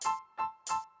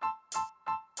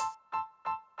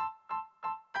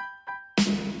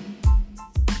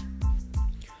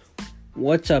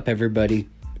What's up, everybody?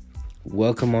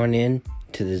 Welcome on in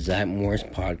to the Zach Morris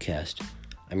podcast.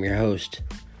 I'm your host.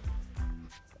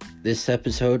 This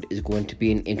episode is going to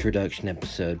be an introduction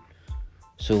episode.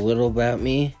 So a little about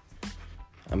me.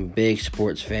 I'm a big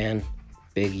sports fan,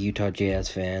 big Utah Jazz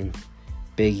fan,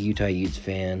 big Utah Utes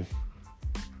fan.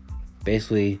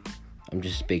 Basically, I'm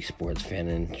just a big sports fan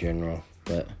in general.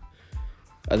 But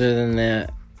other than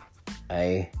that,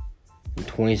 I'm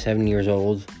 27 years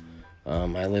old.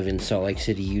 I live in Salt Lake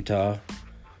City, Utah.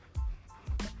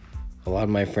 A lot of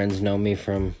my friends know me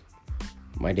from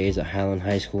my days at Highland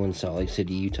High School in Salt Lake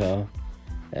City, Utah.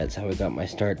 That's how I got my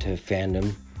start to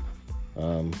fandom.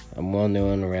 I'm well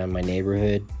known around my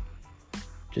neighborhood.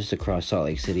 Just across Salt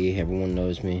Lake City, everyone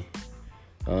knows me.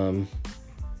 I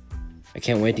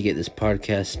can't wait to get this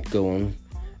podcast going.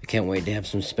 I can't wait to have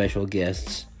some special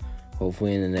guests,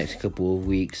 hopefully in the next couple of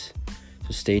weeks.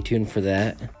 So stay tuned for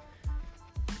that.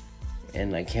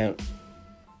 And I can't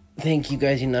thank you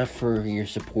guys enough for your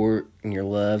support and your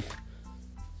love,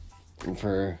 and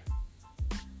for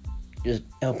just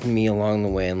helping me along the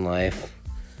way in life.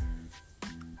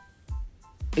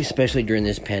 Especially during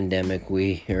this pandemic,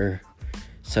 we are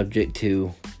subject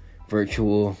to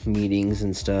virtual meetings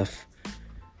and stuff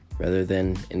rather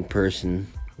than in person,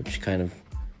 which kind of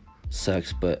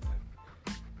sucks, but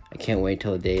I can't wait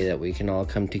till the day that we can all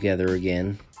come together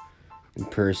again in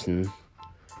person.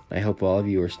 I hope all of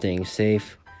you are staying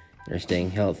safe, are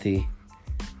staying healthy,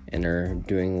 and are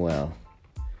doing well.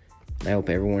 And I hope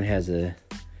everyone has a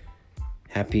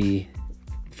happy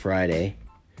Friday.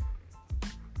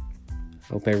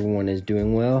 Hope everyone is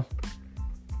doing well,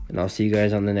 and I'll see you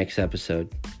guys on the next episode.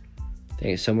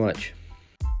 Thanks so much.